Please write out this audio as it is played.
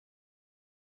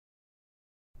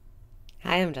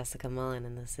Hi, I'm Jessica Mullen,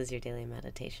 and this is your daily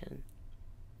meditation.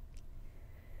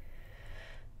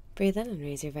 Breathe in and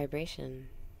raise your vibration.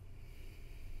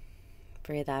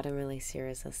 Breathe out and release your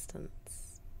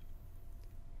resistance.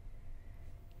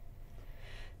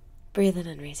 Breathe in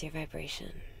and raise your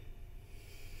vibration.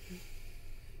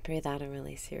 Breathe out and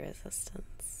release your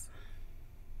resistance.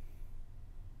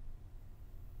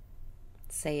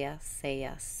 Say yes, say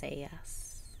yes, say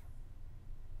yes.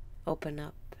 Open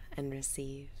up and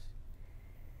receive.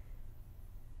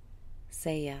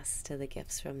 Say yes to the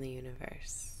gifts from the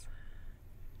universe.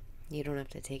 You don't have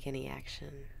to take any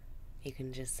action. You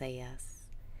can just say yes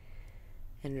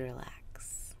and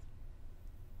relax.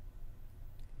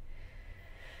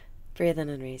 Breathe in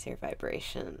and raise your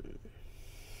vibration.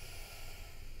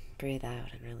 Breathe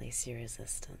out and release your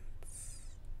resistance.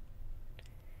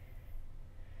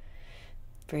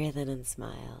 Breathe in and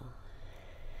smile.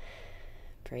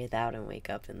 Breathe out and wake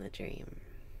up in the dream.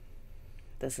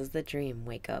 This is the dream.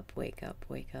 Wake up, wake up,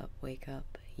 wake up, wake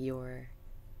up. You're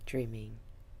dreaming.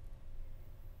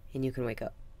 And you can wake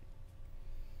up.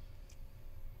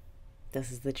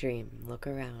 This is the dream. Look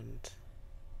around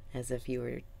as if you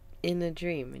were in a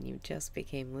dream and you just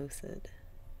became lucid.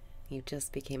 You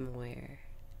just became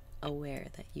aware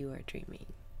that you are dreaming.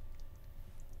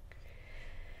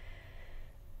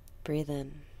 Breathe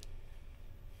in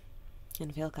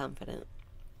and feel confident.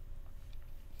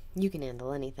 You can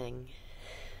handle anything.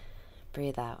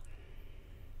 Breathe out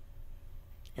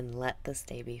and let this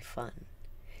day be fun.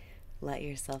 Let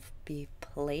yourself be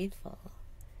playful.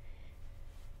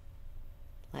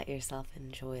 Let yourself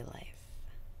enjoy life.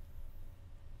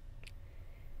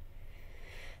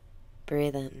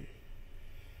 Breathe in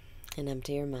and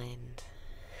empty your mind.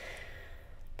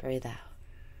 Breathe out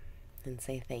and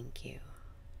say thank you.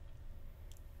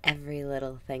 Every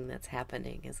little thing that's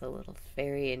happening is a little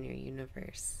fairy in your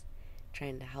universe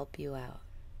trying to help you out.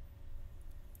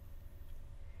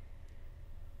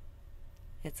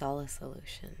 It's all a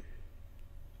solution.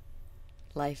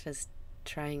 Life is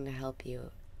trying to help you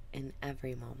in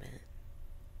every moment.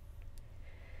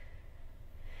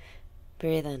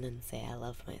 Breathe in and say, I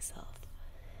love myself.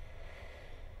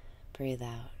 Breathe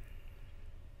out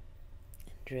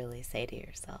and really say to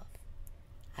yourself,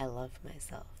 I love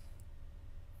myself.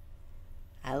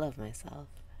 I love myself.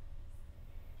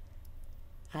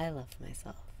 I love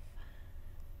myself.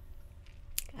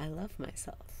 I love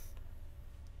myself.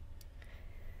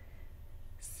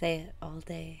 Say it all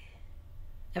day,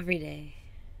 every day.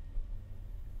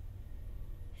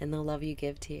 And the love you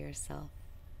give to yourself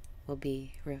will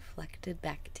be reflected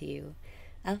back to you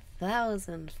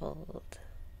 1,000-fold.